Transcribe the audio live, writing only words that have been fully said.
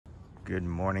Good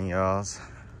morning, y'all.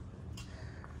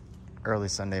 Early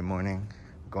Sunday morning,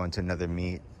 going to another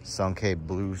meet, Sonkei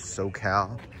Blue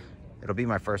SoCal. It'll be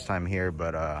my first time here,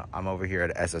 but I'm over here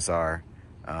at SSR,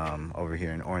 over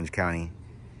here in Orange County.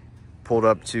 Pulled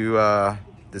up to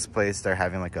this place. They're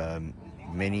having like a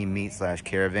mini meet slash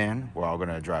caravan. We're all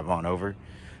gonna drive on over.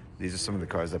 These are some of the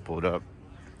cars that pulled up.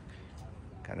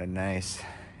 Kind of nice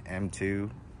M2,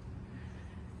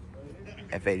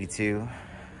 F82.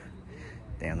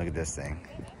 Damn, look at this thing.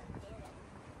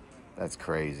 That's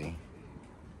crazy.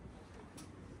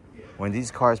 When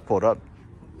these cars pulled up,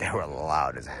 they were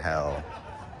loud as hell.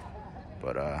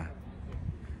 But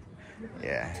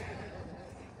yeah.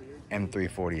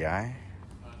 M340i.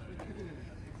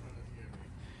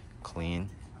 Clean.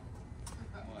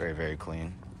 Very, very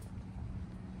clean.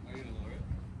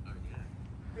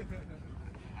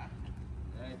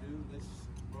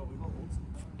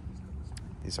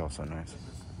 These are also nice.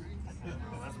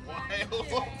 That's wild.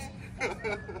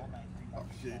 Oh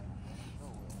shit.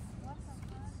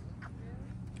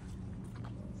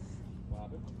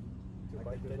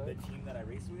 The team that I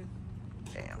race with.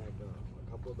 Damn. Like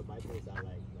a couple of the bikers that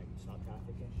like stop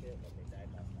traffic and shit, like they died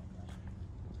last night.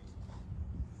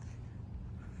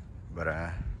 But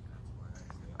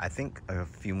I think a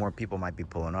few more people might be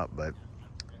pulling up, but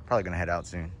probably gonna head out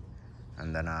soon.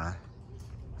 And then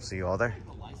see you all there.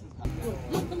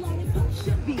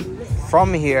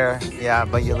 From here, yeah,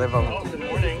 but you live over.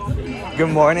 Good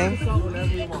morning. Good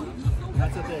morning.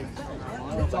 That's the thing.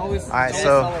 It's always. All right,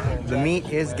 so the meet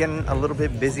is getting a little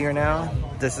bit busier now.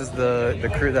 This is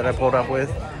the crew that I pulled up with,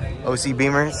 OC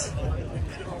Bimmers.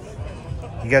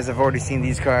 You guys have already seen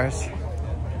these cars.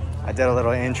 I did a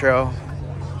little intro,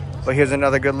 but here's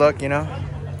another good look, you know?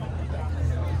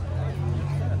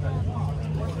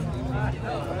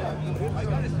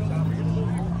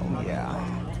 Oh, yeah.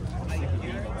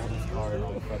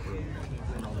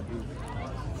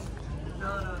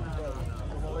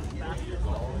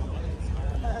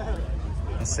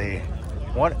 Let's see.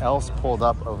 What else pulled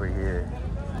up over here?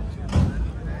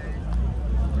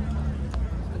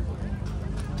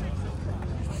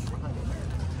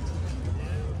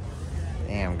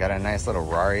 Damn, got a nice little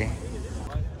Rari.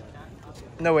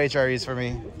 No HREs for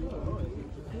me.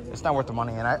 It's not worth the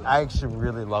money, and I actually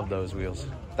really love those wheels.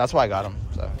 That's why I got them,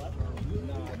 so.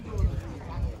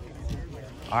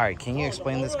 All right, can you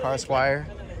explain this car, Squire?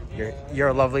 You're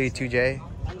a lovely 2J.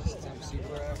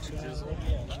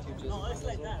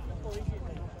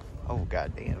 Oh,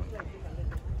 goddamn.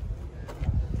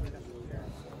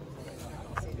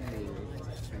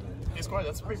 Hey, Squire,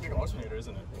 that's a pretty big alternator,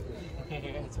 isn't it?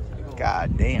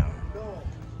 Goddamn.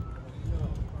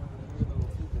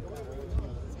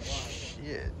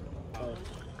 Shit.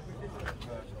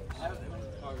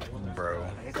 Bro.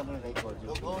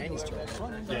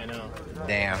 Yeah, no.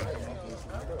 Damn.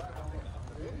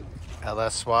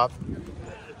 LS swap.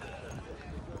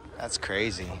 That's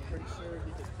crazy.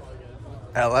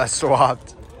 LS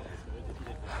swapped.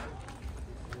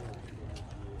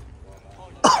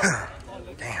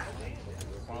 Damn.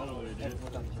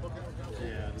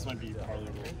 Yeah, this might be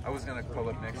parlor. I was gonna pull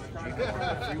up next to Chico on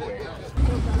the freeway.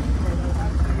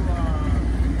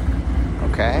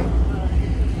 Okay.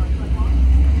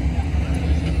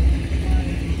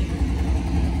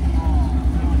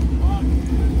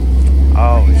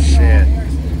 Oh shit.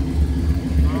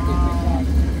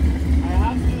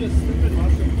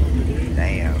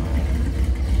 Damn.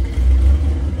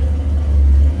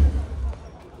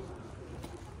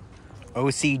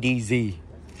 OCDZ.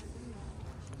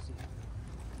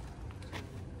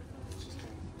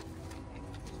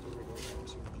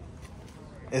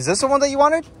 Is this the one that you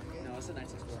wanted? No, it's a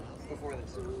 964 before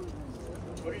this.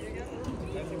 What are you getting?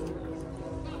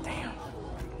 Damn.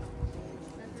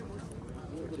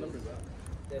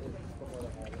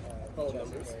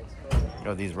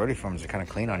 Yo, these roadie forms are kind of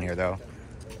clean on here, though.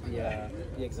 Yeah,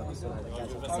 the exhaust.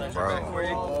 Bro.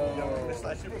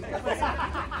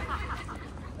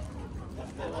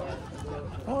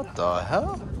 What the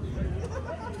hell?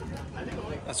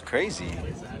 That's crazy.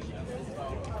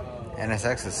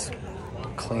 NSX is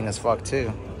clean as fuck,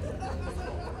 too.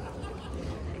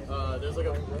 There's like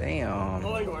a. Damn.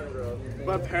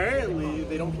 But apparently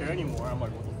they don't care anymore. I'm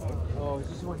like, what the fuck? Oh, is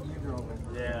this one you drove?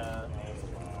 Yeah.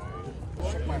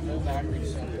 Check my whole battery.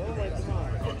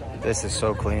 This is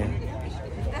so clean.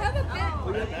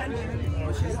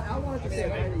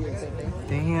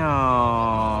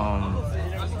 Damn.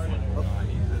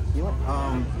 You know,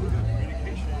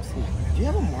 do you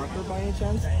have a marker by any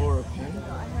chance or a pen?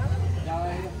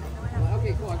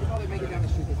 Okay, cool. I could probably make it down the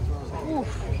street.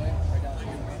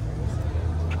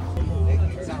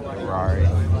 Rari.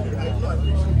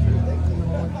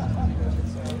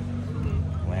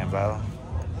 bro.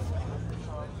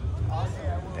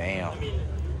 Damn.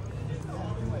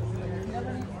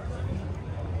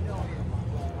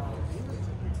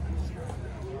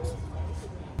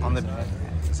 On the,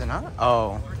 is it not?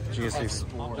 Oh,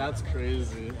 GSC. That's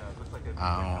crazy.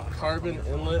 Oh, Carbon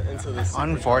inlet into the super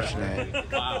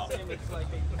unfortunate. Wow.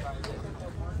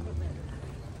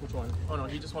 Which one? Oh no,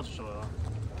 he just wants to show it off.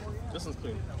 This one's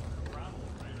clean.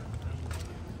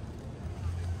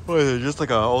 What is it? Just like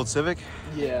an old Civic?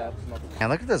 Yeah. Man,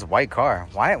 look at this white car.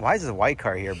 Why is this white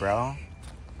car here, bro?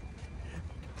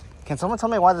 Can someone tell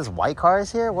me why this white car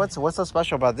is here? What's so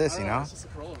special about this, you know? It's just a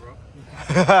Corolla, bro.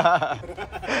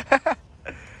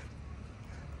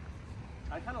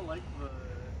 I kind of like the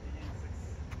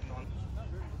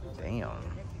 86. Damn.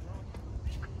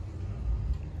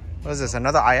 What is this?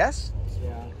 Another IS?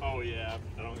 Yeah. Oh yeah,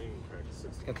 I don't even practice.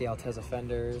 Got the Altezza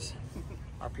fenders,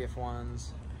 RPF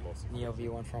ones, Neo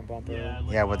V1 front bumper.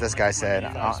 Yeah, what this guy said.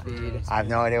 Speed. I have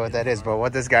no idea what that is, but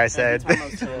what this guy said. Every time I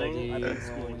was turning, I'd be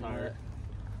schooling tire.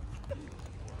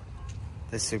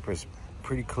 This Supra's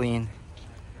pretty clean.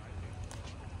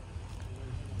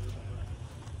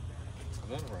 Is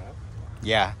that a wrap?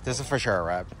 Yeah, this is for sure a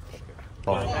wrap.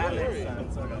 Oh, That makes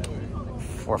sense. Okay.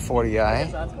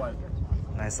 440i. That's why.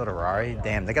 Nice little Rari.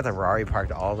 Damn, they got the Rari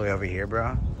parked all the way over here,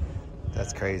 bro.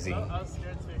 That's crazy. I was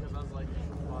scared too because I was like,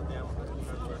 oh damn,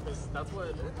 because that's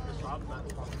what the shop that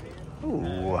sponsored me.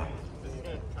 Ooh. This is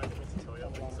gonna try to get to Toyo,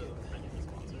 but he said I can be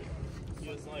sponsored. He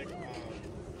was like,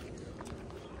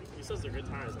 he says they're good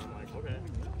tires, and I'm like, okay.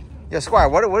 Yeah, Squire,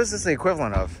 what is this the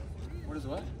equivalent of? What is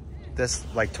what? This,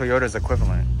 like, Toyota's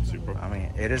equivalent. Super. I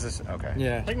mean, it is a, okay.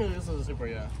 Yeah. Technically, this is a Super,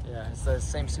 yeah. Yeah, it's the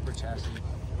same Super chassis.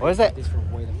 What is that? These for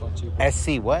way the fuck cheaper.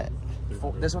 SC what?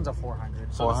 This one's a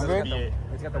 400. 400?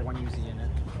 It's got the 1UZ in it.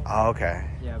 Oh, okay.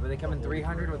 Yeah, but they come in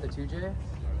 300 with the 2J.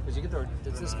 Because you get the,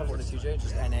 this comes with a 2J,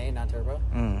 just NA, not turbo.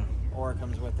 Mm. Or it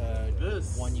comes with a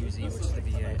 1UZ, which is the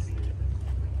V8.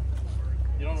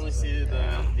 You don't really see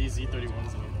these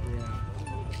Z31s in them.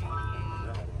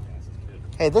 Yeah.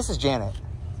 Hey, this is Janet.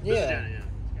 This is Yeah. Janet,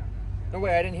 yeah. No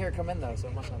way, I didn't hear it come in though, so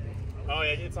it must not be. Oh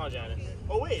yeah, it's not Janet.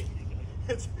 Oh wait,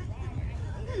 it's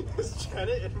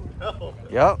Janet and Mel.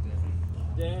 Yep.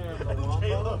 Damn.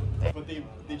 Caleb. But they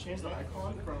changed the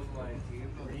icon from like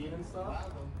green and stuff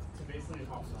to basically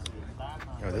Hobson suit.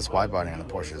 Yo, this wide body on the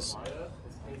Porsche is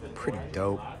pretty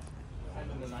dope. And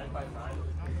then the 9x9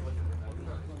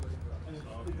 and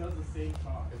it does the same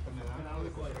talk. And I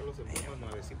was like,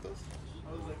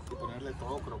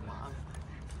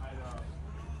 I know.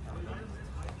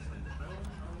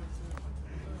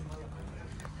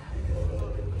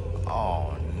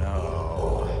 Oh,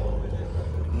 no.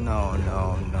 No,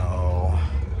 no, no.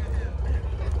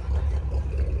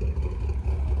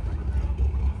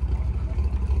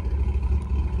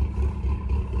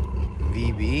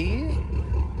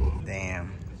 VB?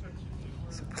 Damn.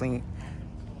 It's a clean...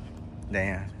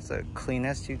 Damn. It's a clean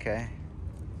S2K.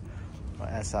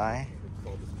 SI.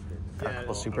 Got a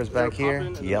couple Supras back here.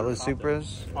 Yellow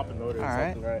Supras. Popping motor or All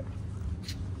right. something, right?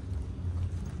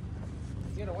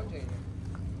 He's got a 1J in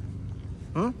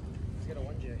Hmm? here. He's got a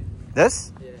 1J.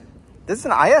 This? Yeah. This is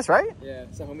an IS, right? Yeah,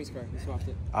 it's a homie's car. He swapped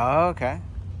it. Oh, okay.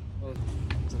 Well,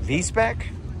 V-Spec?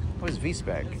 What is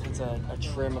V-Spec? it's a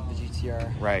trim of the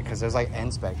GTR. Right, because there's like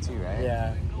N-Spec too, right?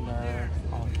 Yeah.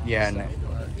 Yeah, You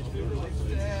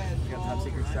got top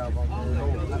secret style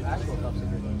bumper. Actual top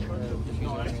secret.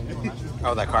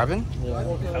 Oh, that carbon? Yeah.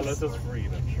 Unless it's free,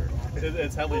 I'm sure.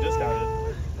 It's heavily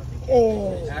discounted.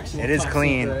 It is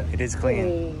clean. It is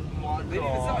clean.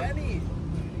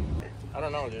 I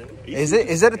don't know, dude. Is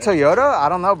it a Toyota? I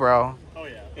don't know, bro. Oh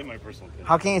yeah, in my personal opinion.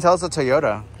 How can you tell it's a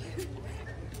Toyota?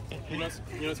 You know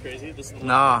what's crazy? This is the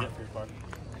Nah. one you get for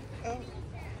your car.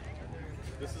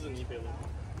 This is an e-payload.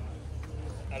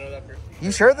 I know that for.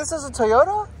 You sure this is a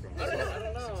Toyota? I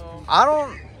don't know. I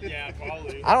don't. Yeah,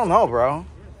 probably. I don't know, bro.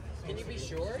 Can you be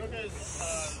sure? Because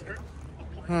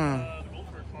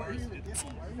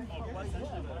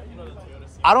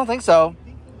I don't think so.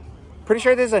 Pretty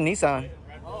sure there's a Nissan.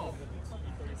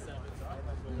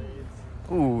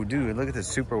 Ooh, dude, look at the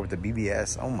Supra with the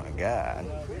BBS. Oh my god.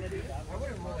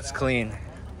 It's clean.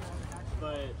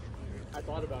 But I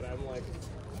thought about it. I'm like,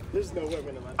 there's no way I'm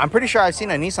gonna let. I'm pretty sure I've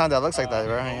seen a Nissan that looks like that,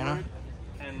 bro. You know?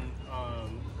 And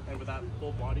with that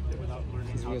full body kit, without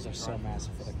learning These how wheels to are so drive.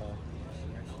 massive for the car.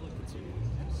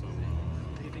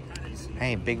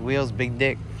 Hey, big wheels, big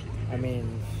dick. I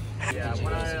mean, Yeah, when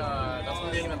that's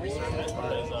one thing that we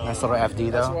started. Nice little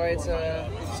FD that's though. why it's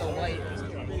so light.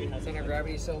 Center of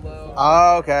gravity is so low.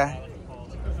 Oh, okay.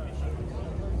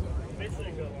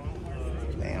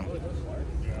 Damn.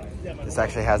 This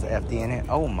actually has the FD in it.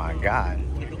 Oh my god.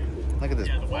 Look at this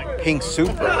pink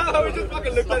Supra. We just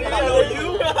fucking looked at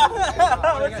you.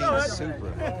 Pink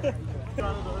Supra.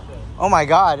 Oh my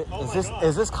God,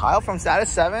 is this Kyle from Status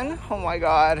 7? Oh my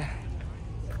God.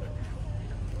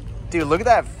 Dude, look at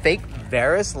that fake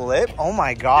Varus lip. Oh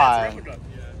my God. Yeah,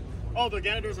 oh, the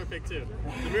Gannon doors are fake too.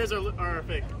 The mirrors are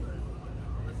fake.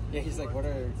 Yeah, he's like, what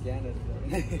are Gannon?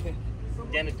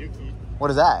 Gannon Dookie. What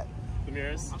is that? The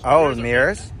mirrors. Oh, the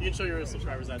mirrors? You can show your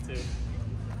subscribers that too.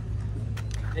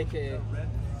 AKA,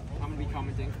 I'm gonna be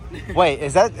commenting. Wait,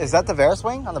 is that the Varus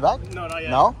wing on the back? No, not yet.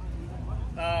 No?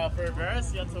 For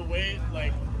Varus, you have to wait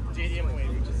like JDM wait,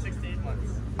 which is 6 to 8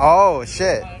 months. Oh,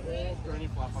 shit. Old gurney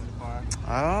flap on the car.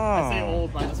 Oh. I say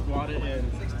old, but I just bought it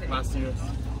in last year.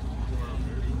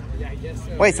 Yeah, I guess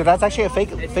so. Wait, so that's actually a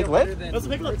fake lip? That's a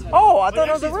fake lip. Oh, I thought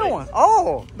it was a real one.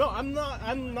 Oh. No,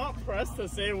 I'm not pressed to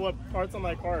say what parts on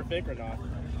my car are fake or not.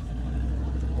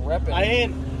 Reppin'. I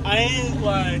ain't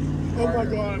like, oh my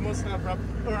God,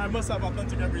 I must have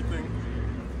authentic everything.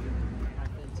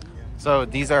 So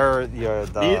these are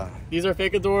These are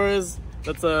fake Adoras.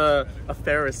 That's a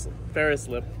Ferris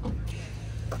lip.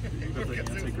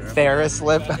 Ferris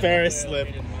lip. Ferris lip.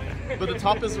 But the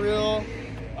top is real.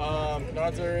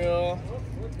 Canards are real.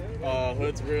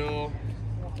 Hood's real.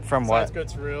 From Side what?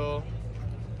 skirt's real.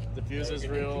 Diffuser's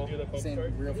real. Saying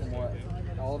real from what?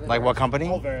 All of it? Like what company?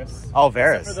 All Varus. Oh,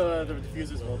 Varus. Except for the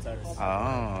diffuser's Voltex.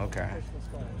 Oh, okay.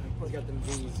 He's got them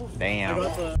V's. Damn. I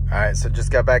got the- Alright, so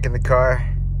just got back in the car.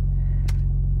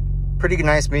 Pretty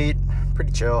nice meet.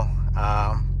 Pretty chill.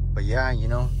 But yeah, you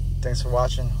know, thanks for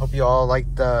watching. Hope you all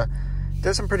liked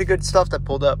there's some pretty good stuff that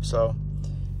pulled up. So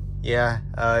yeah,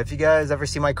 if you guys ever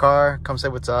see my car, come say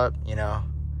what's up, you know.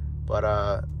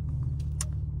 But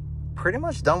pretty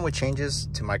much done with changes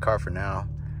to my car for now.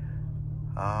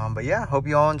 But yeah, hope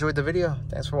you all enjoyed the video.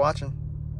 Thanks for watching.